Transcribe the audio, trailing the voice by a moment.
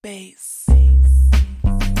Bass.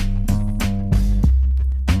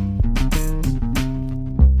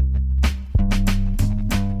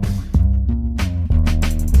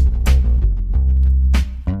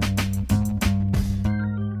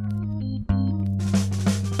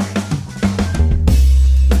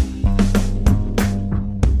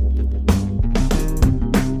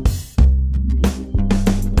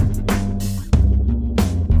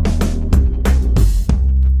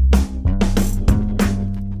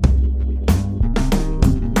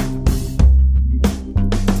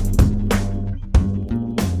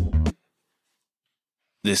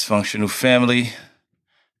 Dysfunctional Family,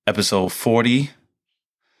 episode 40,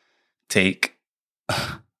 take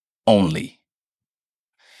only.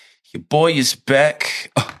 Your boy is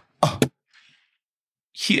back.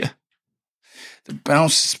 Yeah. The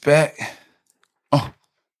bounce is back.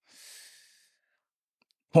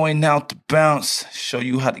 Pointing out the bounce, show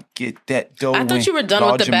you how to get that dough. I thought you were done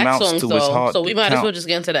with the back songs, though. So we might as well just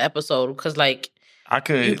get into the episode, because, like,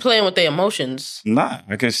 you playing with their emotions. Nah,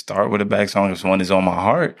 I could start with a back song if one is on my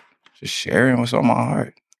heart. Just sharing what's on my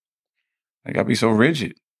heart. I gotta be so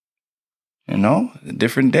rigid. You know? A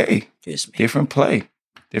different day. Different play.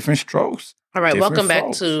 Different strokes. All right, welcome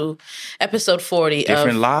back to episode 40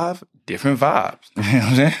 different live, different vibes. You know what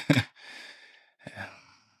I'm saying? Yeah.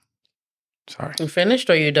 Sorry. You finished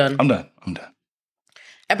or you done? I'm done.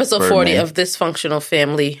 Episode 40 of Dysfunctional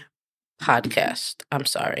Family podcast. I'm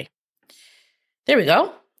sorry. There we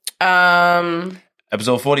go.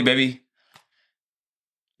 Episode 40, baby.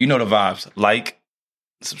 You know the vibes. Like,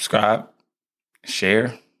 subscribe,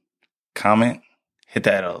 share, comment, hit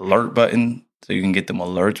that alert button so you can get them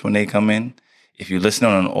alerts when they come in. If you're listening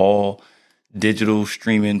on all digital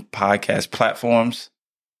streaming podcast platforms,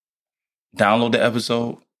 download the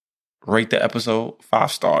episode, rate the episode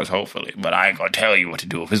 5 stars, hopefully. But I ain't going to tell you what to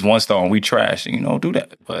do. If it's 1 star and we trash, do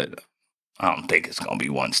that. But I don't think it's going to be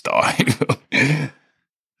 1 star.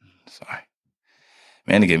 Sorry.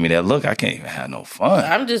 Man, to give me that look, I can't even have no fun.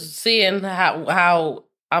 I'm just seeing how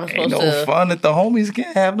I'm supposed to... Ain't no fun that the homies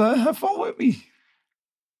can't have fun with me.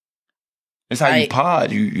 It's how you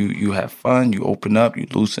pod. You have fun, you open up, you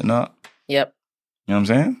loosen up. Yep. You know what I'm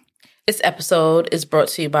saying? This episode is brought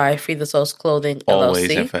to you by Free the Souls Clothing, LLC. Always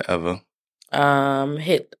and forever.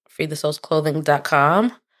 Hit freethesoulsclothing.com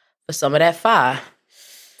for some of that fire.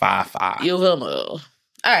 Fire. You will know.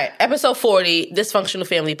 All right, episode 40, Dysfunctional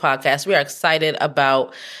Family Podcast. We are excited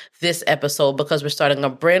about this episode because we're starting a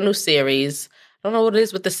brand new series. I don't know what it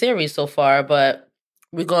is with the series so far, but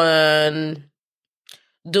we're going to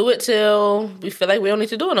do it till we feel like we don't need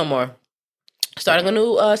to do it no more. Starting a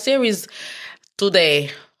new series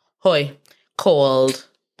today, called...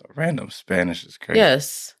 The random Spanish is crazy.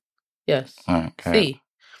 Yes. Okay. See,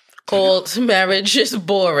 called Marriage is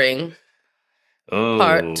Boring. Oh.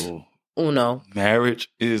 Part 1. Marriage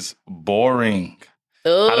is boring.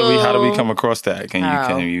 Ooh. How do we come across that?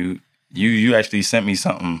 Can you actually sent me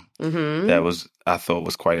something that I thought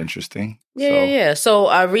was quite interesting. Yeah. So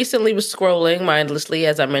I recently was scrolling mindlessly,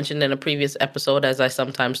 as I mentioned in a previous episode, as I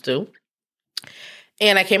sometimes do.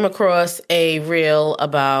 And I came across a reel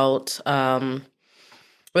about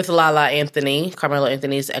with Lala Anthony, Carmelo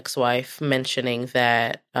Anthony's ex-wife, mentioning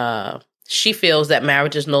that she feels that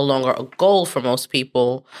marriage is no longer a goal for most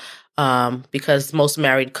people because most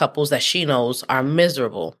married couples that she knows are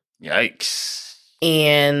miserable. Yikes.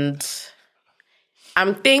 And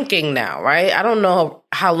I'm thinking now, right? I don't know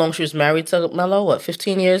how long she was married to Melo.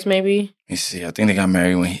 15 years maybe? Let me see. I think they got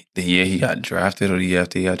married when the year he got drafted or the year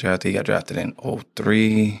after he got drafted. He got drafted in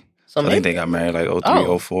 2003. So I think they got married like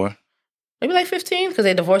 2003, 04. Maybe like 15 because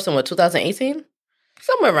they divorced in 2018?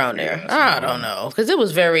 Somewhere around there. I don't know. Because it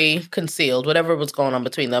was very concealed, whatever was going on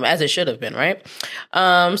between them, as it should have been, right?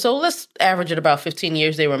 So let's average it about 15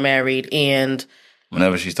 years they were married. And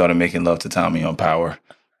whenever she started making love to Tommy on Power,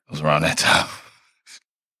 it was around that time.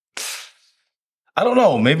 I don't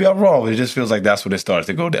know. Maybe I'm wrong. It just feels like that's when it starts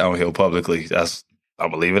to go downhill publicly. I'll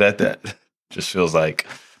believe it at that. Just feels like,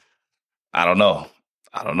 I don't know.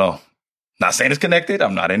 Not saying it's connected.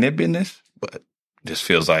 I'm not in their business. But it just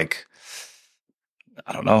feels like,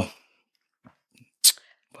 I don't know.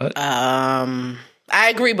 But I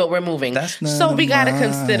agree, but we're moving. So we got to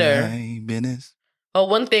consider. Business. Oh,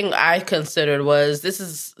 one thing I considered was this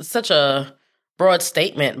is such a broad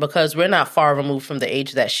statement because we're not far removed from the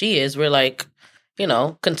age that she is. We're like,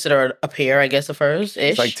 consider a peer, I guess, of hers.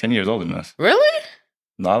 It's like 10 years older than us. Really?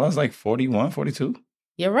 Lala's like 41, 42.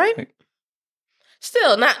 You're right.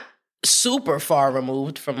 Still, not super far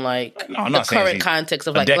removed from the current context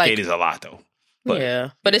of a decade is a lot though.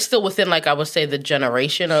 But it's still within I would say the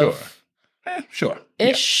generation of Sure.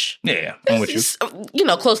 Ish. Yeah, I'm with you. You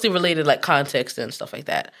know, closely related, like context and stuff like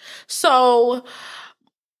that. So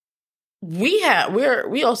we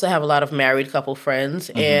also have a lot of married couple friends,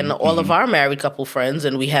 and all of our married couple friends,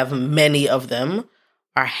 and we have many of them,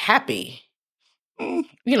 are happy.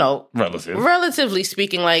 You know, relatively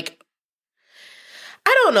speaking, like,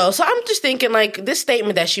 I don't know. So I'm just thinking, like, this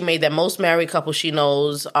statement that she made that most married couples she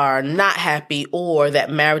knows are not happy, or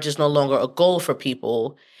that marriage is no longer a goal for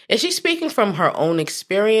people. Is she speaking from her own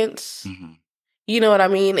experience? You know what I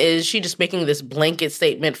mean? Is she just making this blanket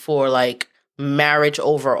statement for, like, marriage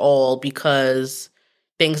overall because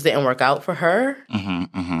things didn't work out for her?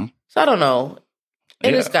 So I don't know.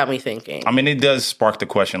 It just got me thinking. I mean, it does spark the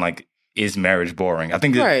question, like, is marriage boring? I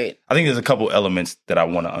think there's a couple elements that I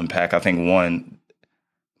want to unpack. I think one,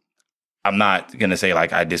 I'm not going to say,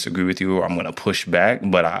 like, I disagree with you or I'm going to push back,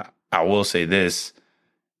 but I will say this.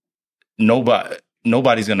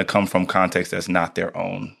 Nobody's going to come from context that's not their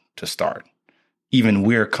own to start. Even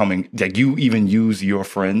we're coming, like, you even use your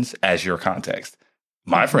friends as your context.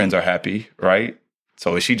 My friends are happy, right?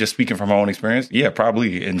 So is she just speaking from her own experience? Yeah,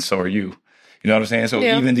 probably. And so are you. You know what I'm saying? So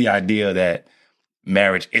even the idea that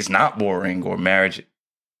marriage is not boring, or married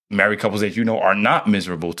couples that you know are not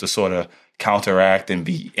miserable, to sort of counteract and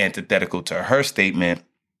be antithetical to her statement,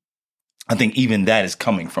 I think even that is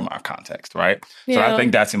coming from our context, right? Yeah. So I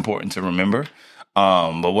think that's important to remember.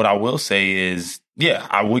 But what I will say is, yeah,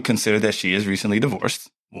 I would consider that she is recently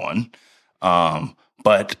divorced, one.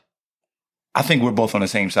 But I think we're both on the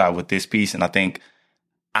same side with this piece. And I think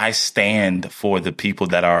I stand for the people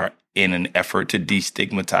that are in an effort to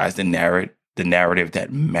destigmatize the narrative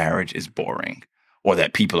that marriage is boring, or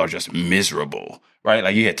that people are just miserable, right?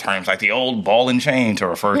 Like, you hear terms like the old ball and chain to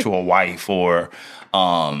refer to a wife, or,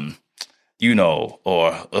 you know,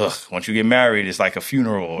 or once you get married, it's like a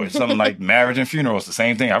funeral, or something like marriage and funeral. It's the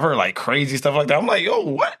same thing. I've heard, like, crazy stuff like that. I'm like, yo,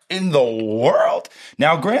 what in the world?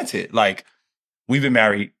 Now, granted, like, we've been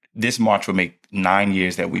married. This March will make 9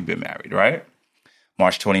 years that we've been married, right?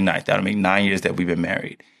 March 29th. That'll make 9 years that we've been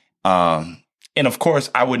married. And of course,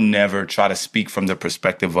 I would never try to speak from the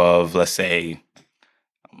perspective of, let's say,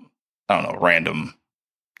 I don't know, random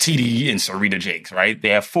TD and Sarita Jakes, right? They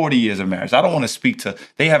have 40 years of marriage. I don't want to speak to,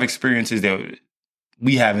 they have experiences that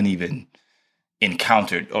we haven't even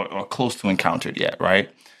encountered or close to encountered yet, right?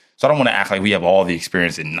 So I don't want to act like we have all the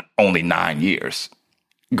experience in only 9 years.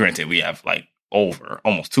 Granted, we have, like, over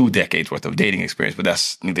almost 2 decades worth of dating experience, but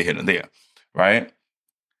that's neither here nor there, right?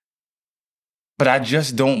 But I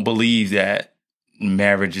just don't believe that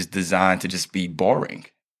marriage is designed to just be boring.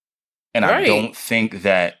 And I don't think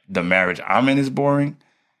that the marriage I'm in is boring.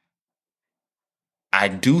 I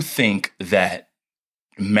do think that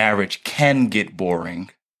marriage can get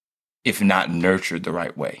boring if not nurtured the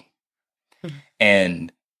right way.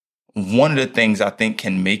 And one of the things I think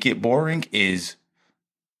can make it boring is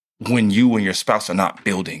when you and your spouse are not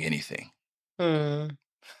building anything.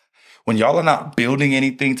 When y'all are not building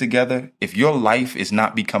anything together, if your life is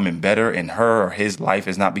not becoming better and her or his life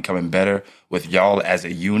is not becoming better with y'all as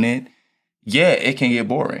a unit, yeah, it can get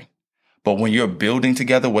boring. But when you're building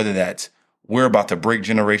together, whether that's we're about to break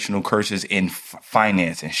generational curses in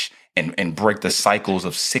finance and break the cycles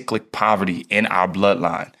of cyclic poverty in our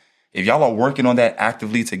bloodline. If y'all are working on that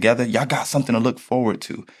actively together, y'all got something to look forward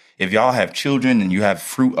to. If y'all have children and you have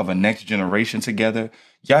fruit of a next generation together,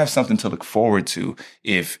 y'all have something to look forward to.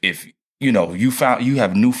 If you know, you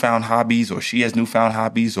have newfound hobbies, or she has newfound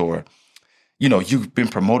hobbies, or, you know, you've been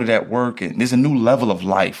promoted at work and there's a new level of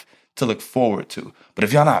life to look forward to. But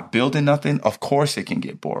if y'all not building nothing, of course it can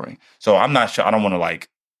get boring. So I'm not sure. I don't want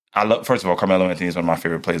to, first of all, Carmelo Anthony is one of my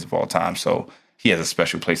favorite players of all time. So he has a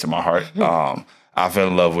special place in my heart. I fell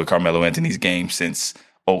in love with Carmelo Anthony's game since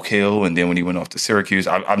Oak Hill, and then when he went off to Syracuse,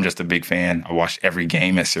 I'm just a big fan. I watched every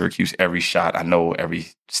game at Syracuse, every shot. I know every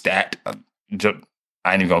stat. I ain't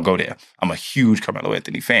even gonna go there. I'm a huge Carmelo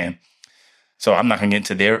Anthony fan, so I'm not gonna get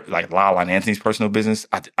into their, like, Lala and Anthony's personal business.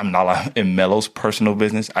 I'm not in Melo's personal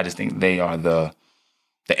business. I just think they are the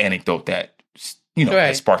anecdote that, you know,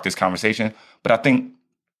 has sparked this conversation. But I think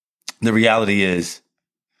the reality is,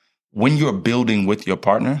 when you're building with your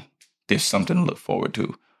partner, there's something to look forward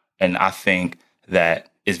to, and I think that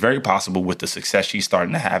it's very possible with the success she's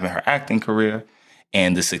starting to have in her acting career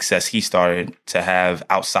and the success he started to have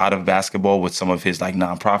outside of basketball with some of his, like,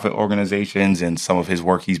 nonprofit organizations and some of his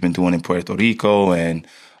work he's been doing in Puerto Rico and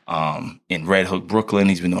in Red Hook, Brooklyn.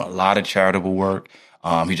 He's been doing a lot of charitable work.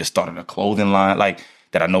 He just started a clothing line, like,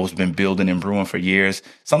 that I know has been building and brewing for years.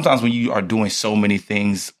 Sometimes when you are doing so many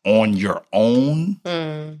things on your own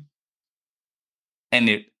and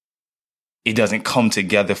it doesn't come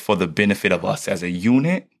together for the benefit of us as a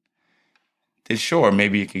unit, sure,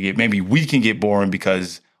 maybe we can get boring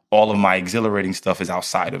because all of my exhilarating stuff is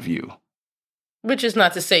outside of you. Which is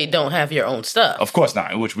not to say don't have your own stuff. Of course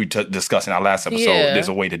not, which we discussed in our last episode. Yeah. There's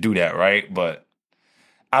a way to do that, right? But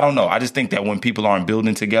I don't know. I just think that when people aren't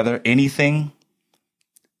building together anything,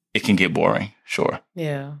 it can get boring, sure.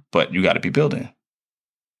 Yeah. But you got to be building.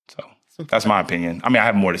 So that's my opinion. I mean, I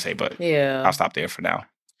have more to say, but yeah, I'll stop there for now.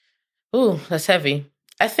 Ooh, that's heavy.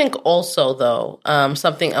 I think also, though,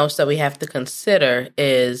 something else that we have to consider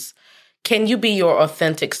is, can you be your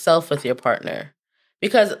authentic self with your partner?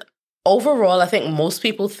 Because overall, I think most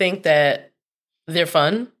people think that they're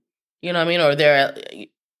fun, you know what I mean? Or they're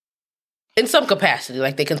in some capacity,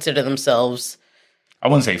 like they consider themselves. I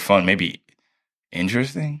wouldn't say fun, maybe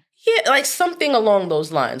interesting. Yeah, like something along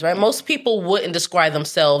those lines, right? Most people wouldn't describe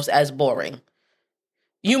themselves as boring.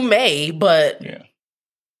 You may, but yeah.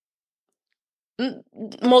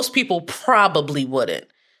 Most people probably wouldn't.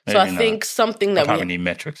 Maybe so I think something that I probably need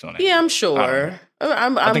metrics on it. Yeah, I'm sure.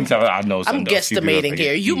 I think so. I know. I'm guesstimating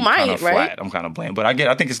here. You might, right? Flat. I'm kind of bland, but I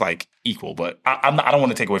think it's like equal. But I don't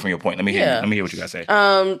want to take away from your point. Let me hear what you guys say.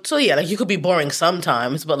 So yeah, like you could be boring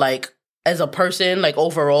sometimes, but like as a person, like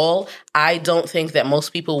overall, I don't think that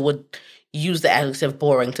most people would use the adjective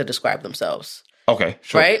boring to describe themselves. Okay,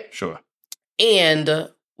 sure, right? Sure. And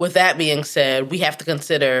with that being said, we have to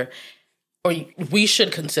consider. Or we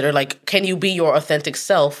should consider, like, can you be your authentic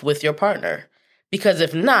self with your partner? Because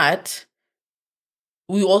if not,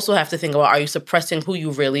 we also have to think about, are you suppressing who you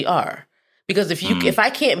really are? Because if I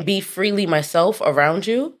can't be freely myself around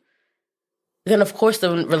you, then of course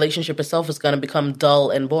the relationship itself is going to become dull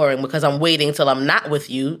and boring because I'm waiting till I'm not with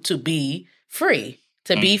you to be free,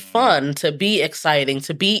 to be fun, to be exciting,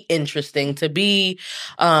 to be interesting, to be...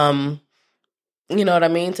 you know what I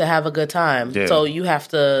mean? To have a good time. Yeah. So you have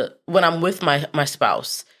to, when I'm with my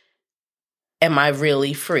spouse, am I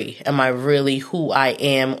really free? Am I really who I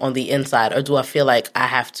am on the inside? Or do I feel like I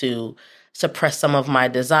have to suppress some of my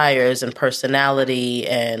desires and personality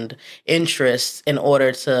and interests in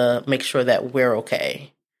order to make sure that we're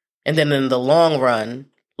okay? And then in the long run,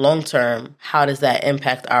 long term, how does that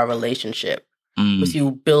impact our relationship? With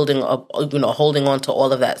you building up, holding on to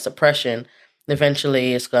all of that suppression,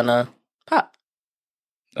 eventually it's gonna pop.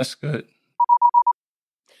 That's good.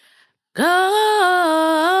 Go.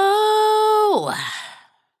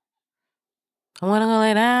 I want to go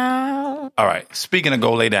lay down. All right. Speaking of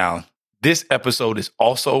go lay down, this episode is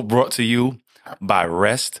also brought to you by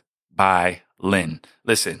Rest by Lynn.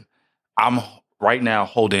 Listen, I'm right now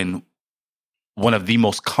holding one of the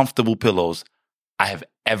most comfortable pillows I have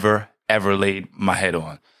ever laid my head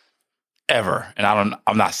on. Ever. And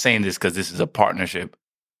I'm not saying this because this is a partnership.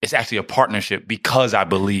 It's actually a partnership because I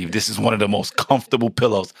believe this is one of the most comfortable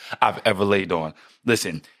pillows I've ever laid on.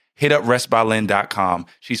 Listen, hit up restbylynn.com.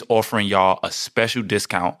 She's offering y'all a special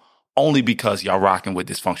discount only because y'all rocking with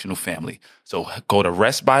Dysfunctional Family. So go to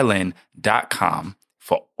restbylynn.com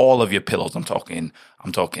for all of your pillows. I'm talking.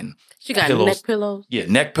 She got pillows. Neck pillows. Yeah,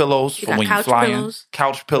 neck pillows for when you're flying. Pillows.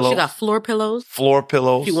 Couch pillows. She got floor pillows. Floor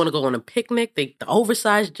pillows. If you want to go on a picnic, the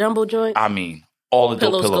oversized jumbo joint. I mean, all the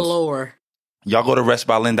pillows galore. Y'all go to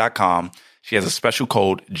restbylynn.com. She has a special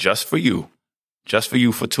code just for you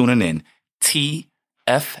for tuning in.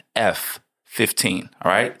 TFF15.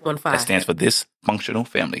 All right? 15. That stands for Dysfunctional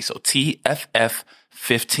Family. So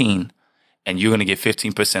TFF15, and you're going to get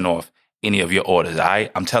 15% off any of your orders. All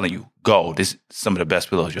right? I'm telling you, go. This is some of the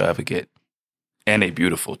best pillows you'll ever get. And they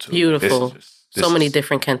beautiful, too. Beautiful. So many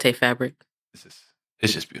different Kente fabric.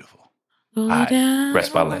 It's just beautiful. All right.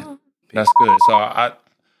 Rest by Lynn. That's good. So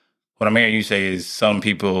what I'm hearing you say is some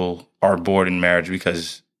people are bored in marriage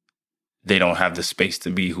because they don't have the space to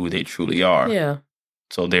be who they truly are. Yeah.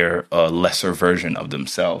 So they're a lesser version of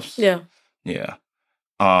themselves. Yeah. Yeah.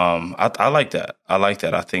 I like that. I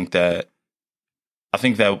think that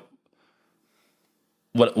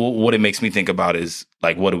what it makes me think about is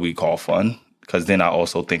like, what do we call fun? Because then I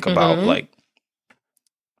also think about like,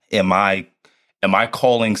 am I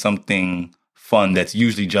calling something fun that's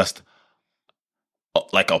usually just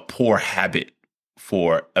like a poor habit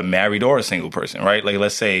for a married or a single person, right? Like,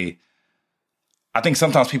 let's say, I think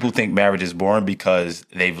sometimes people think marriage is boring because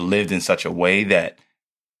they've lived in such a way that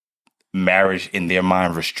marriage in their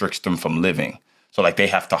mind restricts them from living. So like they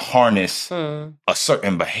have to harness a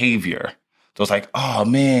certain behavior. So it's like, oh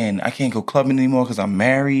man, I can't go clubbing anymore because I'm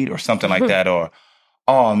married or something like that. Or,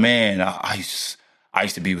 oh man, I used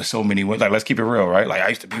to be with so many women. Like, let's keep it real, right? Like, I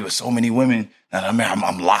used to be with so many women, and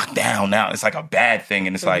I'm locked down now. It's like a bad thing,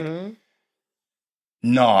 and it's like,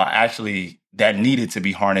 no, actually, that needed to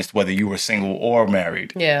be harnessed whether you were single or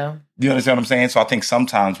married. Yeah. Do you understand what I'm saying? So I think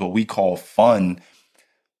sometimes what we call fun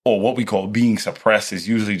or what we call being suppressed is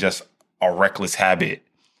usually just a reckless habit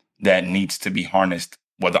that needs to be harnessed,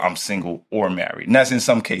 whether I'm single or married. And that's in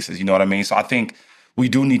some cases, you know what I mean? So I think we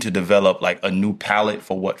do need to develop like a new palette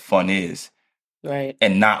for what fun is. Right.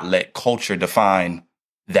 And not let culture define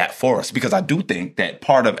that for us. Because I do think that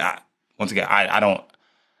part of, once again,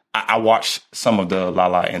 I watched some of the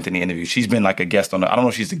Lala Anthony interviews. She's been like a guest on I don't know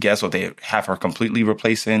if she's a guest or they have her completely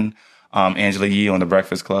replacing Angela Yee on The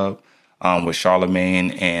Breakfast Club with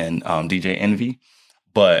Charlamagne and DJ Envy.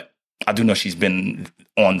 But I do know she's been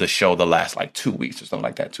on the show the last like 2 weeks or something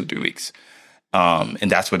like that, 2-3 weeks. And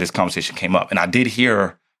that's where this conversation came up. And I did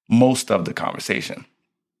hear most of the conversation.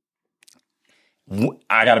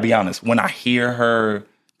 I got to be honest, when I hear her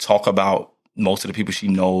talk about most of the people she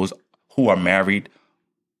knows who are married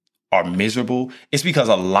are miserable, it's because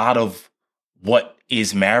a lot of what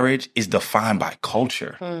is marriage is defined by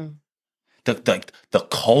culture. The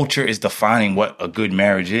culture is defining what a good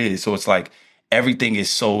marriage is. So it's like everything is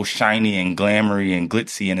so shiny and glamoury and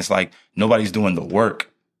glitzy, and it's like nobody's doing the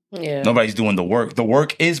work. Yeah. Nobody's doing the work. The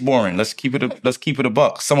work is boring. Let's keep it a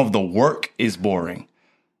buck. Some of the work is boring,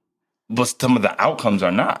 but some of the outcomes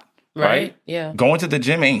are not. Right? Yeah. Going to the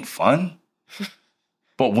gym ain't fun.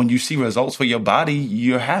 But when you see results for your body,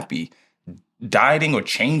 you're happy. Dieting or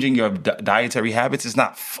changing your dietary habits is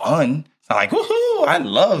not fun. It's not like, woohoo, I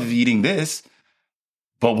love eating this.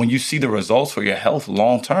 But when you see the results for your health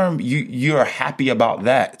long term, you're happy about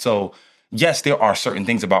that. So yes, there are certain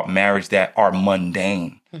things about marriage that are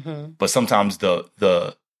mundane. But sometimes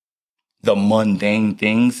the mundane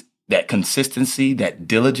things, that consistency, that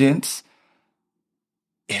diligence,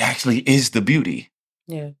 it actually is the beauty.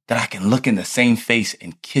 Yeah. That I can look in the same face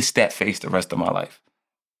and kiss that face the rest of my life.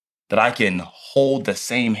 That I can hold the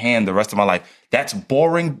same hand the rest of my life. That's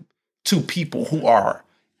boring to people who are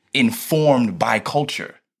informed by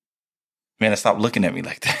culture. Man, stop looking at me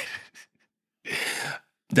like that.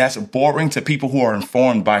 That's boring to people who are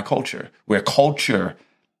informed by culture, where culture,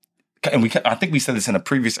 and I think we said this in a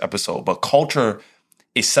previous episode, but culture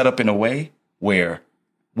is set up in a way where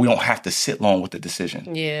we don't have to sit long with the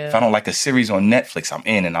decision. Yeah. If I don't like a series on Netflix, I'm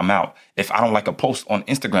in and I'm out. If I don't like a post on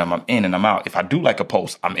Instagram, I'm in and I'm out. If I do like a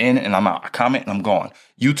post, I'm in and I'm out. I comment and I'm gone.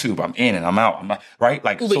 YouTube, I'm in and I'm out. I'm not, right?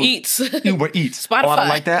 Like Uber Eats. Uber Eats. Spotify. Oh, I don't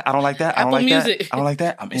like that. I don't like that. I don't Apple like Music. that. I don't like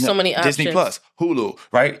that. I'm in So many Disney options. Plus, Hulu,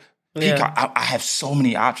 right? Yeah. Peacock. I have so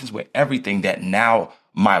many options with everything that now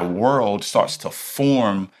my world starts to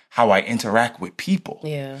form how I interact with people.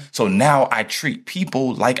 Yeah. So now I treat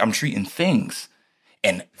people like I'm treating things.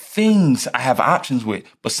 And things I have options with,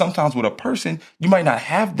 but sometimes with a person, you might not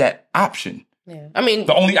have that option. Yeah. I mean,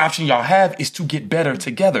 the only option y'all have is to get better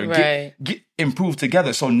together, right. get improved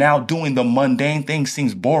together. So now doing the mundane thing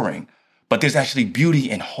seems boring, but there's actually beauty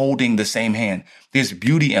in holding the same hand. There's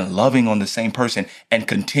beauty in loving on the same person and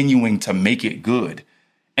continuing to make it good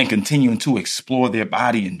and continuing to explore their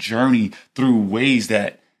body and journey through ways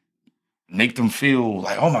that make them feel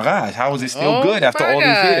like, oh my gosh, how is it still good after all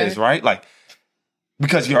these years, right? Like,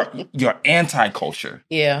 because you're anti-culture.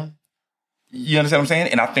 Yeah. You understand what I'm saying?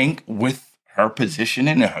 And I think with her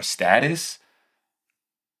positioning and her status,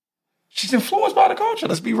 she's influenced by the culture.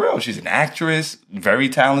 Let's be real. She's an actress, very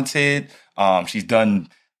talented. She's done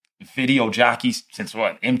video jockeys since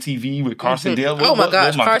what? MTV with Carson Daly. Oh my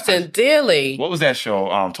gosh, Carson Daly. What was that show?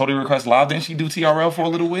 Totally Request Live. Didn't she do TRL for a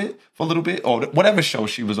little bit? Or whatever show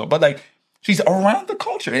she was on. But like, she's around the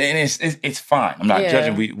culture, and it's fine. I'm not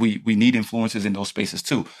judging. We need influencers in those spaces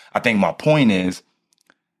too. I think my point is,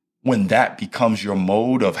 when that becomes your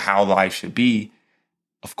mode of how life should be,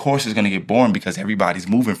 of course it's going to get boring because everybody's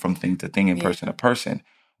moving from thing to thing and person to person.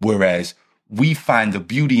 Whereas we find the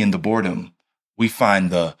beauty in the boredom. We find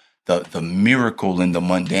the miracle in the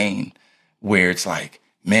mundane, where it's like,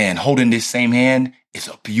 man, holding this same hand is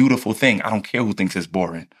a beautiful thing. I don't care who thinks it's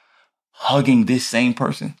boring. Hugging this same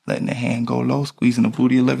person, letting the hand go low, squeezing the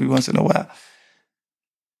booty every once in a while.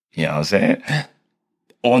 You know what I'm saying?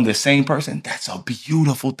 On the same person, that's a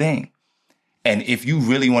beautiful thing. And if you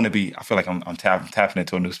really want to be, I feel like I'm tapping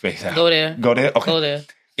into a new space. Go there. Go there? Okay. Go there.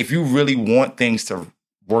 If you really want things to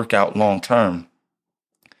work out long term,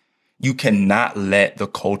 you cannot let the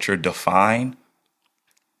culture define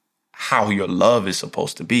how your love is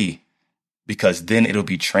supposed to be, because then it'll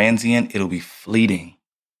be transient, it'll be fleeting.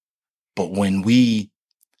 But when we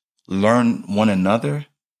learn one another,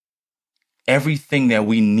 everything that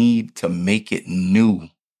we need to make it new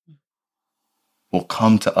will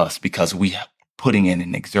come to us because we are putting in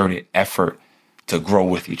an exerted effort to grow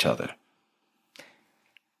with each other.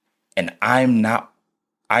 And I'm not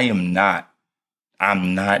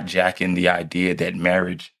jacking the idea that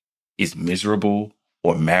marriage is miserable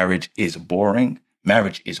or marriage is boring,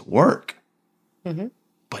 marriage is work. Mm-hmm.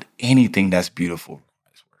 But anything that's beautiful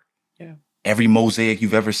is work. Yeah. Every mosaic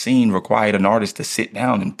you've ever seen required an artist to sit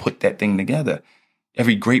down and put that thing together.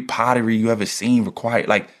 Every great pottery you ever seen required,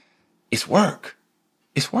 like, it's work.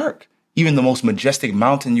 It's work. Even the most majestic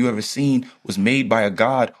mountain you ever seen was made by a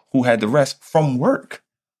God who had the rest from work.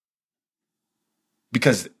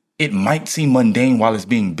 Because it might seem mundane while it's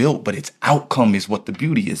being built, but its outcome is what the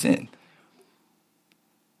beauty is in.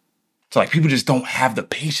 So like people just don't have the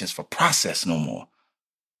patience for process no more.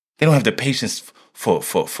 They don't have the patience for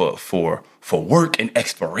work and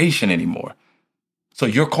exploration anymore. So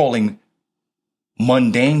you're calling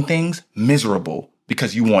mundane things miserable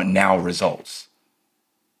because you want now results.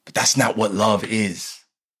 But that's not what love is.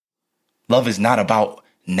 Love is not about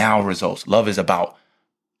now results. Love is about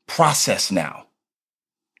process now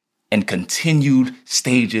and continued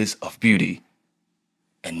stages of beauty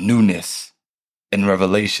and newness and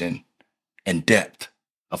revelation and depth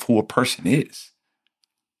of who a person is.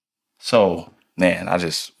 So, man, I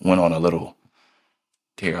just went on a little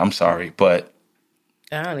tear. I'm sorry, but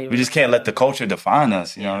we just can't let the culture define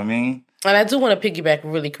us. You know what I mean? And I do want to piggyback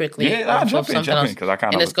really quickly. Yeah, I'll jump in because I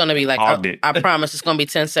kind of. And it's going to be like, I promise it's going to be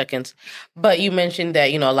 10 seconds. But you mentioned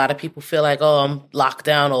that, a lot of people feel like, oh, I'm locked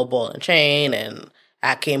down, old ball and chain, and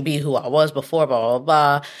I can't be who I was before, blah, blah,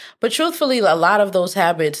 blah. But truthfully, a lot of those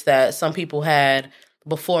habits that some people had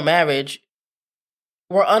before marriage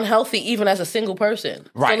were unhealthy even as a single person.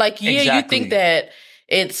 Right. So like, yeah, exactly. You think that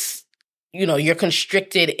it's, you're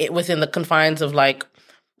constricted within the confines of like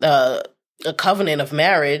a covenant of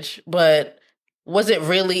marriage, but was it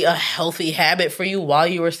really a healthy habit for you while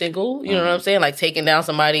you were single? You know what I'm saying? Like taking down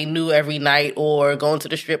somebody new every night or going to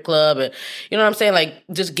the strip club. And you know what I'm saying? Like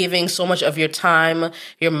just giving so much of your time,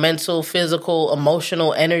 your mental, physical,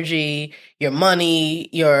 emotional energy, your money,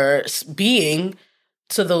 your being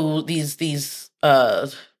to these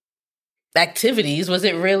activities. Was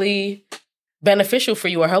it really beneficial for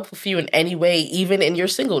you or helpful for you in any way, even in your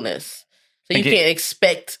singleness? So you can't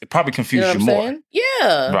expect... It probably confused you more. Saying?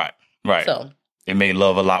 Yeah. Right. So it made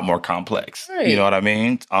love a lot more complex. Right. You know what I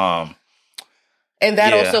mean? And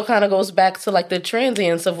that also kind of goes back to like the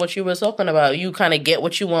transience of what you were talking about. You kind of get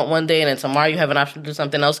what you want one day and then tomorrow you have an option to do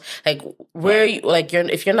something else. Like where you, like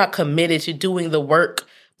if you're not committed to doing the work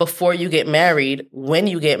before you get married, when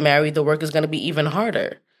you get married, the work is going to be even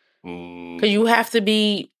harder. Because you have to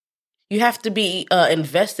be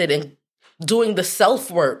invested in doing the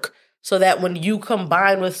self-work so that when you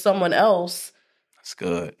combine with someone else, that's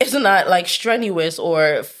good. It's not like strenuous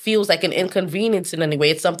or feels like an inconvenience in any way.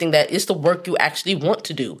 It's something that is the work you actually want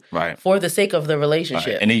to do, right? For the sake of the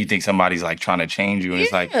relationship. Right. And then you think somebody's like trying to change you, and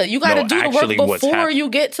it's like, you got to do the work before you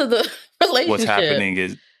get to the relationship. What's happening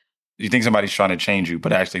is you think somebody's trying to change you,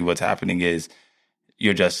 but actually what's happening is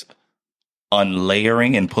you're just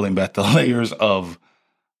unlayering and pulling back the layers of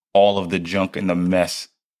all of the junk and the mess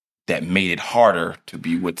that made it harder to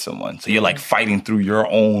be with someone. So you're like fighting through your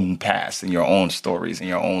own past and your own stories and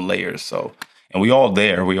your own layers. So, and we all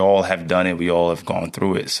have done it. We all have gone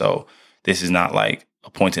through it. So this is not like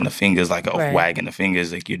a pointing the fingers, like a wagging the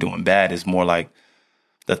fingers, like you're doing bad. It's more like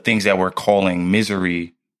the things that we're calling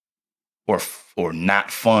misery or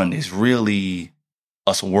not fun is really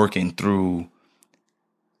us working through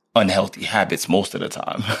unhealthy habits most of the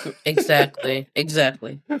time. Exactly.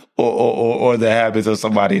 or the habits of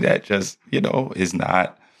somebody that just, is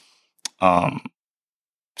not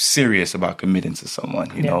serious about committing to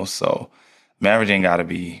someone, you know? So marriage ain't got to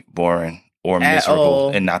be boring or miserable.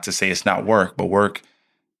 And not to say it's not work, but work,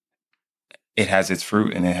 it has its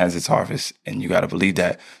fruit and it has its harvest. And you got to believe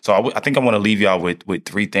that. So I think I want to leave y'all with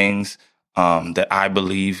three things that I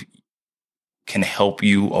believe can help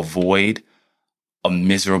you avoid a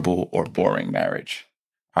miserable or boring marriage.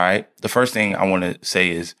 All right. The first thing I want to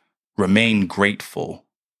say is remain grateful.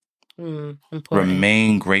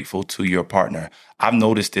 Remain grateful to your partner. I've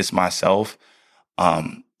noticed this myself,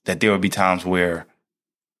 that there would be times where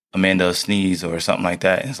Amanda will sneeze or something like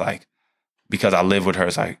that. And it's like, because I live with her,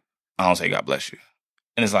 it's like, I don't say God bless you.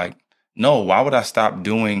 And it's like, no, why would I stop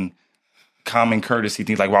doing common courtesy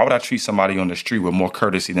things? Like, why would I treat somebody on the street with more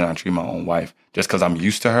courtesy than I treat my own wife just because I'm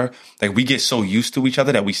used to her? Like, we get so used to each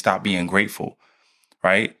other that we stop being grateful,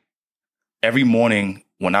 right? Every morning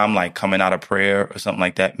when I'm like coming out of prayer or something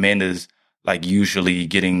like that, Amanda's like usually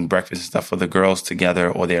getting breakfast and stuff for the girls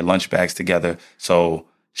together or their lunch bags together. So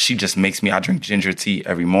she just makes me, I drink ginger tea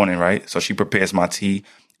every morning, right? So she prepares my tea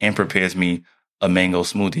and prepares me a mango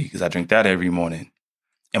smoothie because I drink that every morning.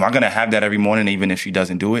 Am I going to have that every morning even if she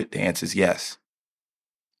doesn't do it? The answer is yes.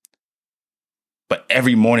 But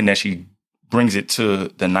every morning that she brings it to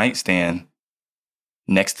the nightstand,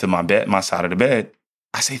 next to my bed, my side of the bed,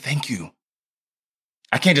 I say thank you.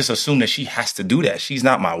 I can't just assume that she has to do that. She's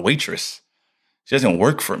not my waitress. She doesn't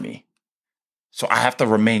work for me. So I have to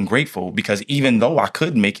remain grateful because even though I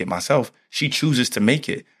could make it myself, she chooses to make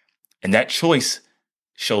it. And that choice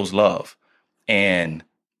shows love. And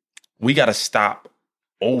we got to stop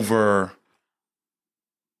we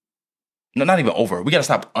got to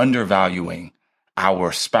stop undervaluing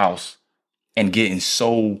our spouse and getting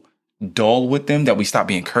so dull with them that we stop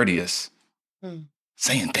being courteous.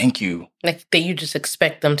 Saying thank you. Like that you just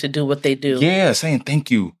expect them to do what they do. Yeah, saying thank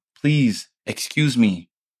you. Please, excuse me.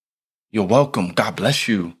 You're welcome. God bless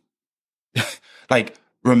you. Like,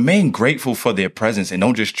 remain grateful for their presence and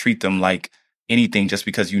don't just treat them like anything just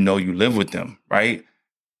because you know you live with them, right?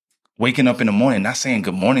 Waking up in the morning, not saying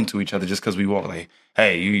good morning to each other just because we walk like,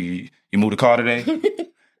 hey, you moved the car today?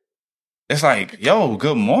 It's like, yo,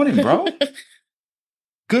 good morning, bro.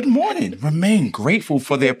 Good morning. Remain grateful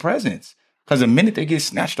for their presence. Because the minute they get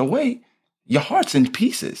snatched away, your heart's in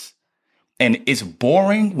pieces. And it's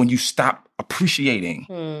boring when you stop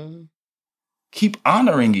appreciating. Keep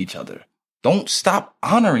honoring each other. Don't stop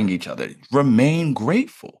honoring each other. Remain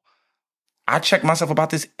grateful. I check myself about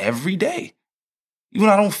this every day. Even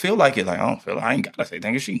I don't feel like it. Like, I ain't got to say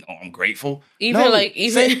thank you. She know I'm grateful.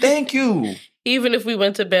 Say thank you. Even if we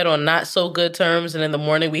went to bed on not so good terms and in the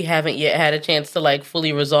morning we haven't yet had a chance to like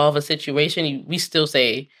fully resolve a situation, we still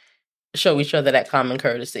show each other that common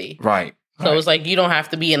courtesy. Right. So it's like you don't have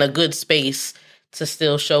to be in a good space to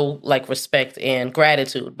still show like respect and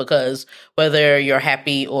gratitude, because whether you're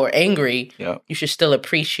happy or angry, you should still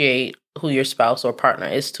appreciate who your spouse or partner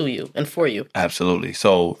is to you and for you. Absolutely.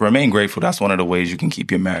 So remain grateful. That's one of the ways you can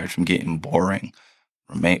keep your marriage from getting boring,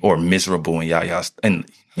 or miserable in Yaya's. And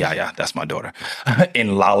Yaya, that's my daughter.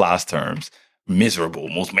 In Lala's terms, miserable.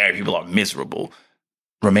 Most married people are miserable.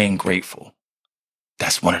 Remain grateful.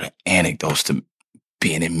 That's one of the anecdotes to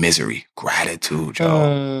being in misery. Gratitude,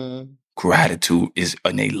 y'all. Gratitude is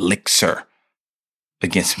an elixir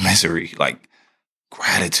against misery. Like,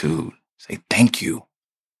 gratitude. Say thank you.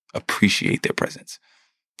 Appreciate their presence.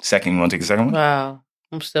 Second, you want to take a second one? Wow.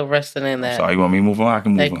 I'm still resting in that. Sorry, you want me to move on? I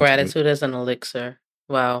can move on. That gratitude is an elixir.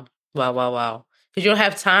 Wow. Wow. Because you don't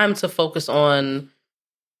have time to focus on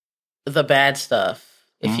the bad stuff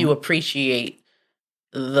if you appreciate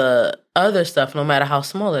the other stuff, no matter how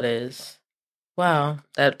small it is. Wow.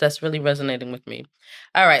 That's really resonating with me.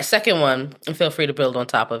 All right. Second one, and feel free to build on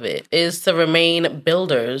top of it, is to remain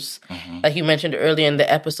builders. Like you mentioned earlier in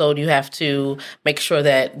the episode, you have to make sure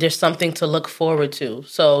that there's something to look forward to.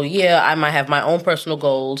 So yeah, I might have my own personal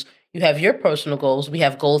goals. You have your personal goals. We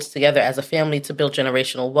have goals together as a family to build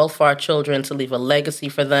generational wealth for our children, to leave a legacy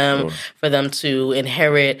for them, for them to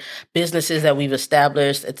inherit businesses that we've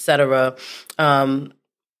established, etc.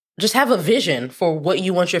 Just have a vision for what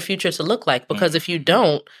you want your future to look like. Because if you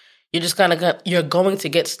don't, you're going to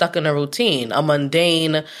get stuck in a routine, a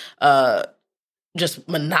mundane, just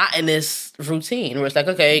monotonous routine where it's like,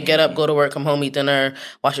 okay, get up, go to work, come home, eat dinner,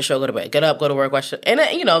 watch a show, go to bed. Get up, go to work, watch it. And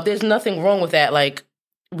there's nothing wrong with that. Like,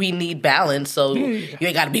 we need balance, so you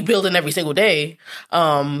ain't got to be building every single day.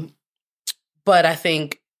 But I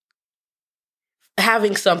think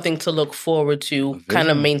having something to look forward to kind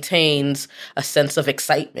of maintains a sense of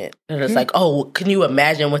excitement. And it's like, oh, can you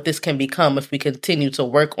imagine what this can become if we continue to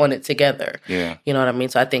work on it together? Yeah. You know what I mean?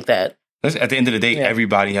 So I think that at the end of the day,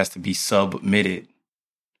 everybody has to be submitted,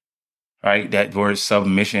 right? That word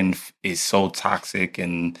submission is so toxic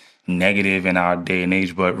and negative in our day and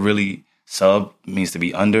age, but really sub means to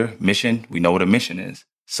be under. Mission, we know what a mission is.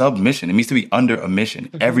 Submission, it means to be under a mission.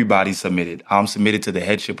 Everybody's submitted. I'm submitted to the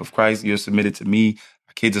headship of Christ. You're submitted to me.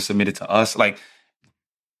 Our kids are submitted to us. Like,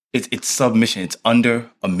 it's submission. It's under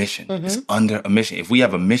a mission. It's under a mission. If we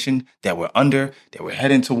have a mission that we're under, that we're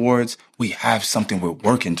heading towards, we have something we're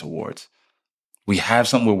working towards.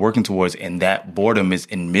 And that boredom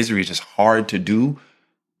and misery is just hard to do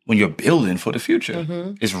when you're building for the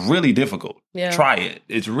future. It's really difficult. Yeah. Try it.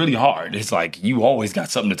 It's really hard. It's like you always got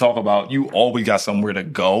something to talk about. You always got somewhere to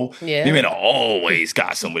go. Yeah. You mean always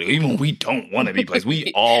got somewhere. Even when we don't want to be placed,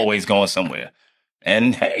 we always going somewhere.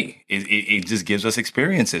 And hey, it just gives us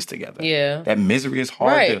experiences together. Yeah. That misery is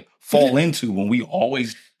hard to fall into when we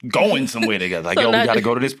always going somewhere together. Like, we got to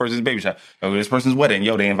go to this person's baby shower. Go to this person's wedding.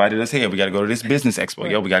 They invited us here. We got to go to this business expo.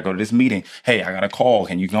 We got to go to this meeting. Hey, I got a call.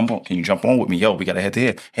 Can you jump on with me? We got to head to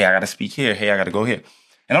here. Hey, I got to speak here. Hey, I got to go here.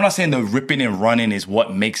 And I'm not saying the ripping and running is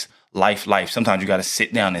what makes life. Sometimes you got to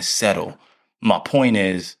sit down and settle. My point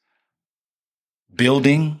is,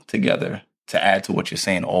 building together to add to what you're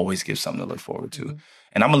saying always gives something to look forward to.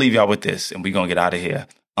 And I'm going to leave y'all with this, and we're going to get out of here.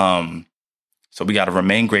 So we got to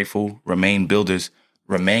remain grateful, remain builders,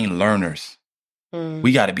 remain learners.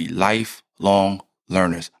 We got to be lifelong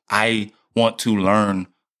learners. I want to learn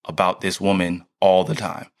about this woman all the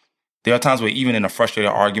time. There are times where even in a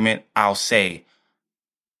frustrated argument, I'll say,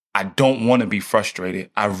 I don't want to be frustrated.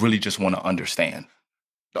 I really just want to understand.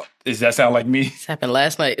 Does that sound like me? This happened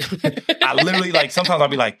last night. I literally, like, sometimes I'll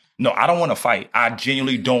be like, no, I don't want to fight. I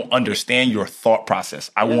genuinely don't understand your thought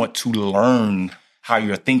process. I want to learn how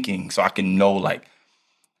you're thinking so I can know, like,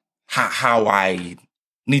 how I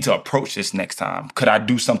need to approach this next time. Could I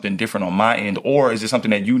do something different on my end? Or is it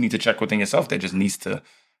something that you need to check within yourself that just needs to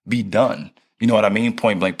be done? You know what I mean?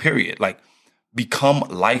 Point blank, period. Like, become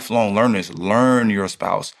lifelong learners. Learn your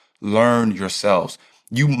spouse. Learn yourselves.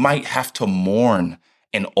 You might have to mourn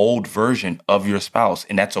an old version of your spouse,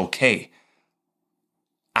 and that's okay.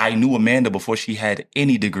 I knew Amanda before she had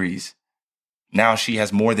any degrees. Now she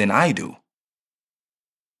has more than I do.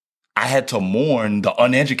 I had to mourn the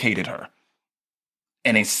uneducated her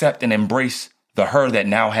and accept and embrace the her that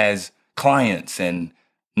now has clients and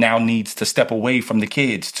now needs to step away from the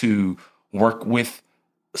kids to work with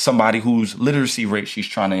somebody whose literacy rate she's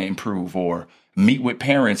trying to improve or meet with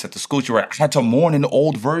parents at the school you're at. I had to mourn an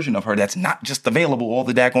old version of her that's not just available all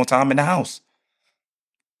the daggone time in the house.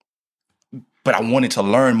 But I wanted to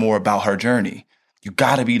learn more about her journey. You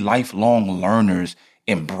got to be lifelong learners,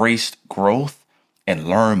 embrace growth, and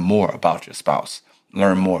learn more about your spouse.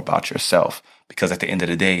 Learn more about yourself. Because at the end of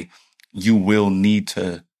the day, you will need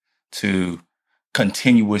to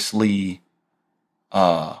continuously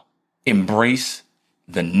embrace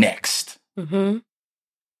the next. Mm-hmm.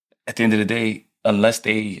 At the end of the day, unless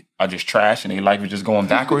they are just trash and their life is just going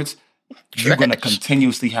backwards, you're going to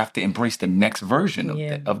continuously have to embrace the next version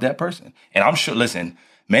of that person. And I'm sure, listen,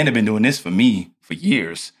 man, they've been doing this for me for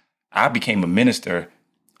years. I became a minister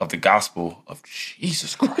of the gospel of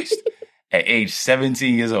Jesus Christ at age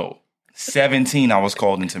 17 years old. 17, I was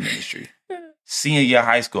called into ministry. Senior year of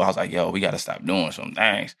high school, I was like, yo, we got to stop doing some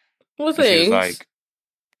things. What She things? was like,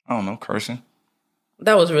 I don't know, cursing.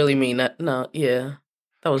 That was really mean. That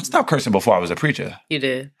was. Stop cursing before I was a preacher. You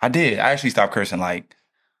did. I did. I actually stopped cursing like,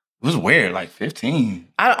 it was weird, like 15.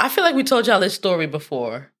 I feel like we told y'all this story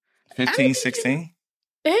before. 15, 16.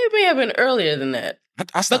 It may have been earlier than that.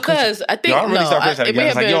 I stopped Because cursing. I think, I really stopped cursing. I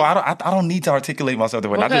was like, yo, I don't need to articulate myself the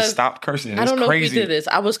way. I just stopped cursing. I don't know crazy. if we did this.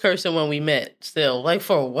 I was cursing when we met still. Like,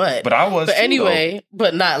 for what? But I was But too, anyway, though.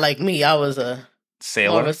 but not like me. I was a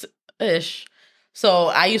Sailor. Ish. So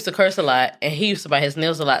I used to curse a lot, and he used to bite his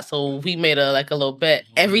nails a lot. So we made a little bet.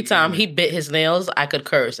 Every time he bit his nails, I could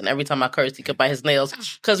curse, and every time I cursed, he could bite his nails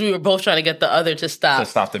because we were both trying to get the other to stop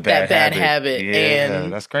the bad habit. Yeah,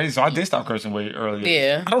 and that's crazy. So I did stop cursing way earlier.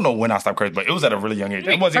 Yeah, I don't know when I stopped cursing, but it was at a really young age.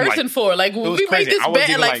 It wasn't cursing for we made crazy. this bet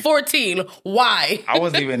at like 14. Why? I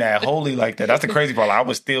wasn't even that holy like that. That's the crazy part. I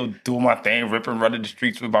was still doing my thing, running the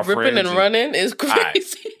streets with my friends. Ripping and running is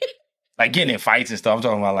crazy. Like getting in fights and stuff. I'm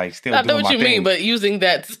talking about like still doing my thing. I know what you mean, but using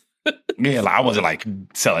that. Yeah, like I wasn't like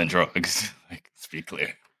selling drugs. Like, let's be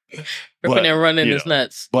clear. Ripping and running is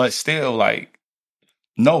nuts. But still, like,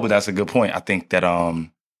 no, but that's a good point. I think that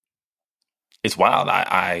it's wild.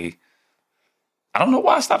 I don't know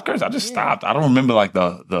why I stopped cursing. I just stopped. I don't remember like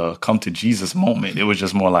the come to Jesus moment. It was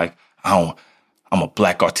just more like, I'm a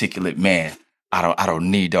black articulate man. I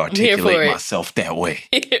don't need to articulate myself that way.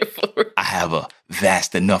 I have a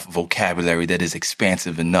vast enough vocabulary that is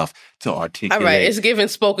expansive enough to articulate. All right, it's giving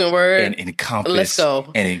spoken word. And encompass. Let's go.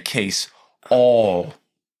 And encase all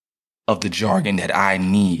of the jargon that I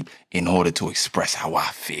need in order to express how I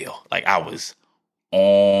feel. Like I was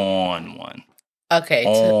on one. Okay.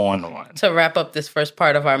 To wrap up this first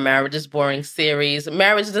part of our Marriage is Boring series,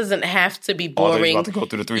 marriage doesn't have to be boring. About to go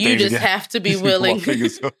through the three you things just again. have to be willing.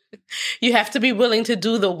 You have to be willing to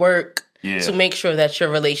do the work to make sure that your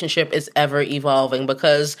relationship is ever evolving,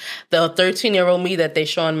 because the 13-year-old me that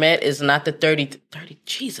Deshaun met is not the 30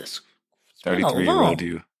 Jesus. 33-year-old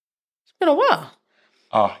you. It's been a while.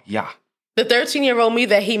 Yeah. The 13-year-old me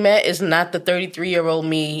that he met is not the 33-year-old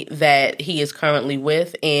me that he is currently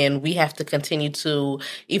with. And we have to continue to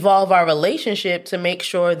evolve our relationship to make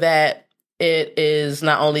sure that it is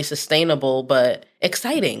not only sustainable, but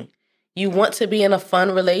exciting. You want to be in a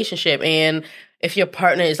fun relationship. And if your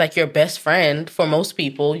partner is like your best friend, for most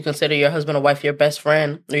people, you consider your husband or wife your best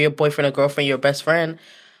friend, or your boyfriend or girlfriend your best friend.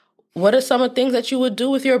 What are some of the things that you would do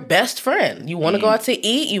with your best friend? You want to go out to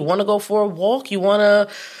eat? You want to go for a walk? You want to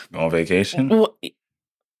go on vacation?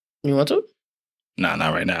 You want to? Nah,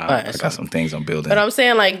 not right now. Right, I got some things I'm building. But I'm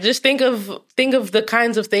saying, like, just think of the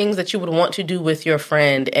kinds of things that you would want to do with your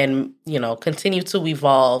friend, and continue to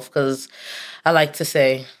evolve. Because I like to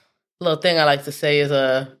say, a little thing I like to say is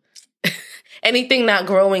anything not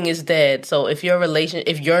growing is dead. So if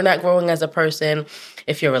if you're not growing as a person,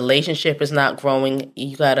 if your relationship is not growing,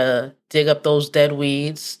 you gotta dig up those dead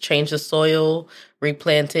weeds, change the soil,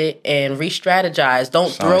 replant it, and re-strategize.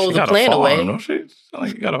 Don't throw the plant away. No, she sound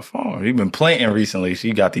like you got a farm. You've been planting recently.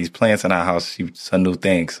 She got these plants in our house. It's a new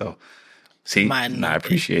thing. So see, and I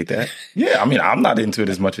appreciate that. Yeah, I mean, I'm not into it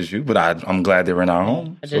as much as you, but I'm glad they're in our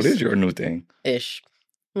home. So it is your new thing. Ish.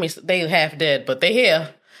 I mean, they half dead, but they're here.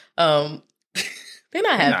 They're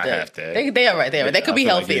not half dead. They are right there. They could be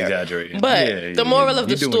healthier. Like but the moral of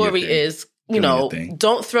the story is,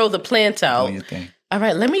 don't throw the plant out. All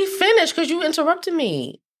right, let me finish because you interrupted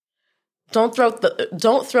me. Don't throw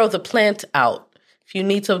the plant out. If you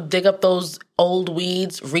need to dig up those old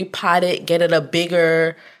weeds, repot it, get it a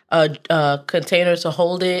bigger container to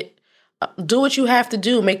hold it. Do what you have to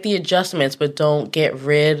do. Make the adjustments, but don't get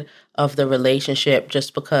rid of the relationship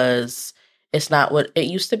just because it's not what it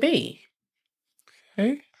used to be.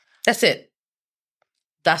 Okay. That's it.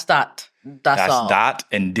 That's that. That's all. That,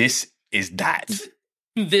 and this is that.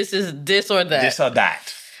 This is this or that. This or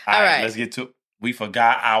that. All right. Let's get to. We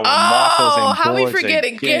forgot our markers and boards. How we forget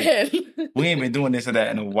again? We ain't been doing this or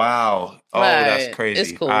that in a while. Oh, right. That's crazy.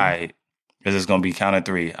 It's cool. All right. Because it's going to be count of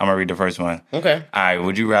 3. I'm going to read the first one. Okay. All right.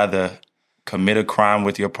 Would you rather commit a crime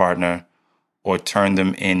with your partner or turn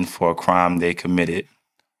them in for a crime they committed?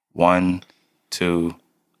 1, 2,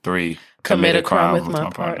 3. Commit a crime with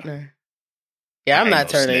my partner. Yeah, I'm not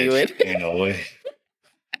turning you in. Ain't no way.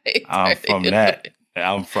 I'm from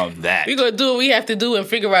that. We're going to do what we have to do and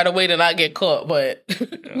figure out a way to not get caught. But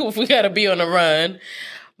we got to be on the run.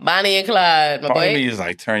 Bonnie and Clyde, my boy. Part of me is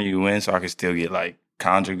like turn you in so I can still get like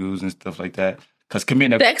conjugals and stuff like that. Because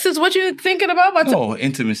committing sex is what you're thinking about? No,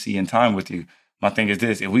 intimacy and time with you. My thing is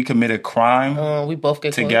this. If we commit a crime we both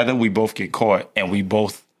get together, caught. We both get caught. And we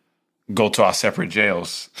both go to our separate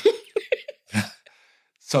jails.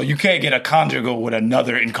 So you can't get a conjugal with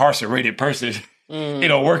another incarcerated person. It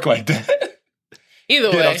don't work like that. Either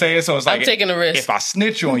way. You know what I'm saying? So it's like, I'm taking a risk. If I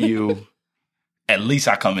snitch on you, at least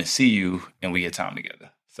I come and see you and we get time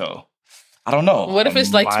together. So I don't know. What if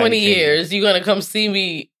it's like 20 years? You gonna come see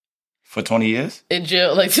me for 20 years in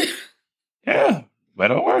jail? Like, yeah,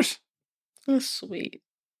 better or worse. That's sweet.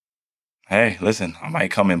 Hey, listen, I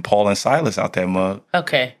might come in Paul and Silas out that mug.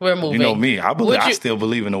 Okay, we're moving. You know me. I still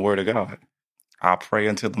believe in the word of God. I pray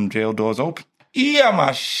until them jail doors open. Yeah, my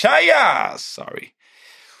shaya. Sorry.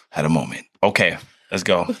 Had a moment. Okay, let's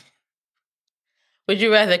go. Would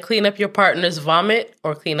you rather clean up your partner's vomit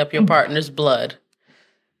or clean up your partner's blood?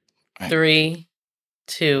 3,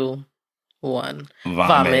 2, 1.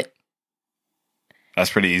 Vomit. That's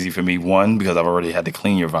pretty easy for me. 1, because I've already had to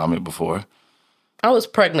clean your vomit before. I was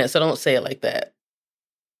pregnant, so don't say it like that.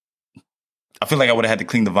 I feel like I would have had to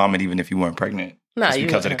clean the vomit even if you weren't pregnant. Nah,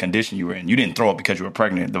 because of the condition you were in. You didn't throw up because you were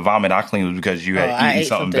pregnant. The vomit I cleaned was because you had eaten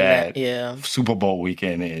something bad. Yeah. Super Bowl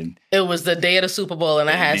weekend. And it was the day of the Super Bowl, and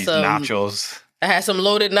I had some nachos. I had some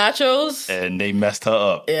loaded nachos. And they messed her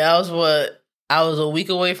up. Yeah, I was a week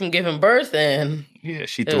away from giving birth, and yeah,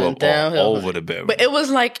 she threw up all over the bed. But it was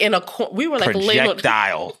like we were like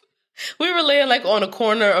projectile. We were laying like on a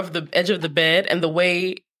corner of the edge of the bed, and the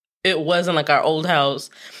way it was in like our old house.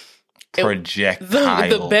 Projectile.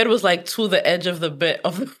 The bed was like to the edge of the bed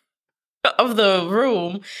of the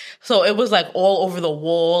room, so it was like all over the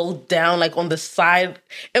wall, down like on the side.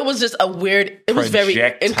 It was just a weird. It was very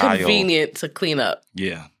inconvenient to clean up.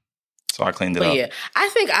 Yeah, so I cleaned it up. Yeah, I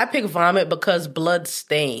think I pick vomit because blood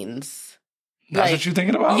stains. That's what you're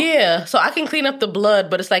thinking about? Yeah, so I can clean up the blood,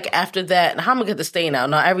 but it's like after that, how am I going to get the stain out?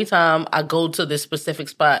 Now, every time I go to this specific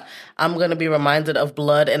spot, I'm going to be reminded of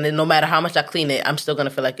blood, and then no matter how much I clean it, I'm still going to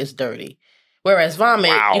feel like it's dirty. Whereas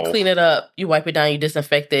vomit, you clean it up, you wipe it down, you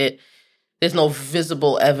disinfect it. There's no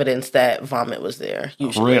visible evidence that vomit was there,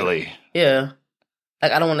 usually. Really? Yeah.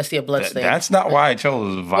 Like, I don't want to see a blood stain. That's not why I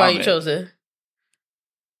chose vomit. Why you chose it?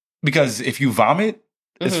 Because if you vomit,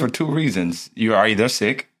 it's for 2 reasons. You are either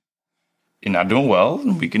sick, you're not doing well,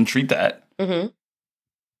 we can treat that. Mm-hmm.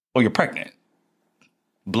 Or you're pregnant.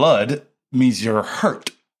 Blood means you're hurt.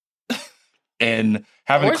 And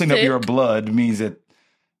having to clean up your blood means that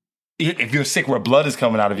if you're sick where blood is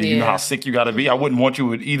coming out of you, you know how sick you got to be. I wouldn't want you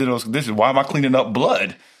with either of those conditions. Why am I cleaning up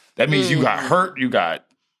blood? That means you got hurt, you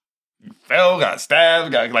fell, got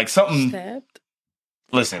stabbed, got like something. Stabbed?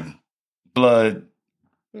 Listen, blood,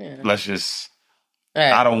 let's just...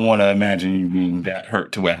 Right. I don't want to imagine you being that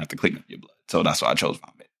hurt to where I have to clean up your blood. So that's why I chose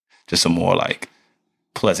vomit. Just a more like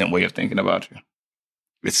pleasant way of thinking about you.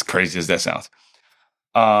 It's crazy as that sounds.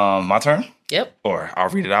 My turn? Yep. Or I'll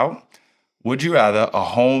read it out. Would you rather a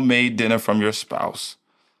homemade dinner from your spouse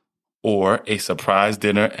or a surprise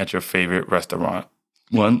dinner at your favorite restaurant?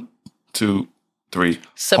 1, 2, 3.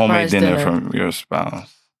 Surprise Homemade dinner dinner. from your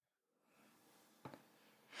spouse.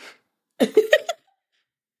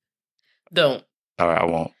 Don't. All right, I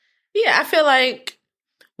won't. Yeah, I feel like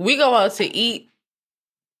we go out to eat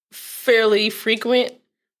fairly frequent,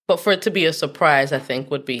 but for it to be a surprise, I think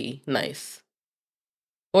would be nice.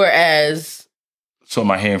 Whereas, So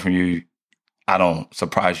am I hearing from you, I don't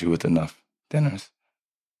surprise you with enough dinners?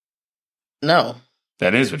 no.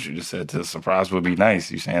 That is what you just said. The surprise would be nice.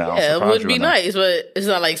 You saying I don't Yeah, it surprise would you be enough. nice, but it's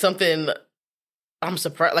not like something I'm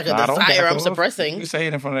surprised, like a Nah, don't back desire I'm off. suppressing. You say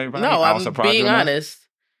it in front of everybody. No, I don't I'm surprise being you enough. honest.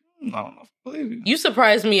 I don't know. Believe you. You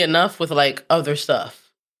surprise me enough with like other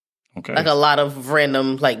stuff, Okay. like a lot of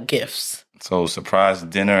random like gifts. So surprise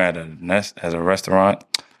dinner at a restaurant.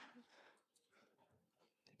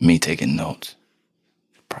 Me taking notes.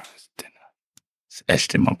 Surprise dinner. It's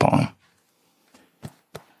etched in my palm.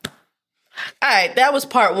 All right, that was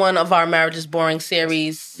part 1 of our Marriage is Boring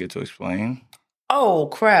series. Get to explain. Oh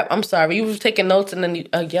crap! I'm sorry. You were taking notes and then you.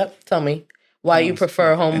 Yep. Tell me why you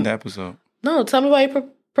prefer In home. the episode. No, tell me why you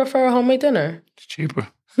prefer a homemade dinner. It's cheaper.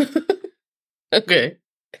 Okay.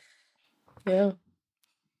 Yeah.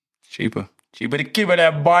 Cheaper. Cheaper to keep it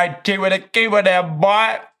that boy. Cheaper to keep it that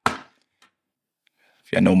boy.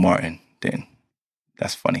 If you know Martin, then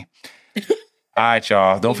that's funny. All right,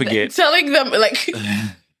 y'all. Don't forget. Telling them like.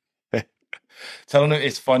 Telling them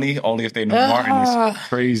it's funny only if they know Martin is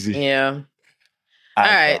crazy. Yeah. All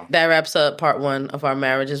right, that wraps up part 1 of our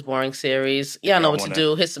Marriage is Boring series. Y'all know what to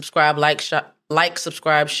do. Hit subscribe, like,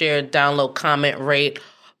 subscribe, share, download, comment, rate.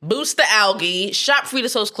 Boost the algae. Shop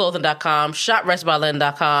freethisostclothing.com. Shop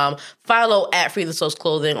restbylen.com. Follow at Free the Source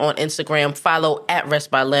Clothing on Instagram. Follow at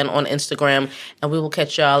restbylen on Instagram. And we will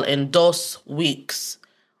catch y'all in 2 weeks.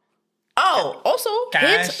 Oh, also,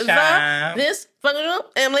 hit this fucking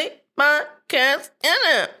Emily podcast.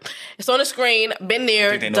 It's on the screen. Been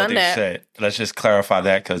there, done that. Said. Let's just clarify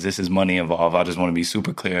that because this is money involved. I just want to be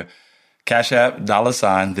super clear. Cash App, $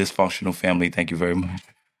 dysfunctional family. Thank you very much.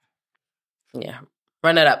 Yeah.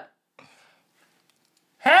 Run it up.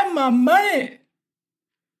 Have my money.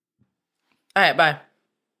 All right,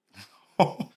 bye.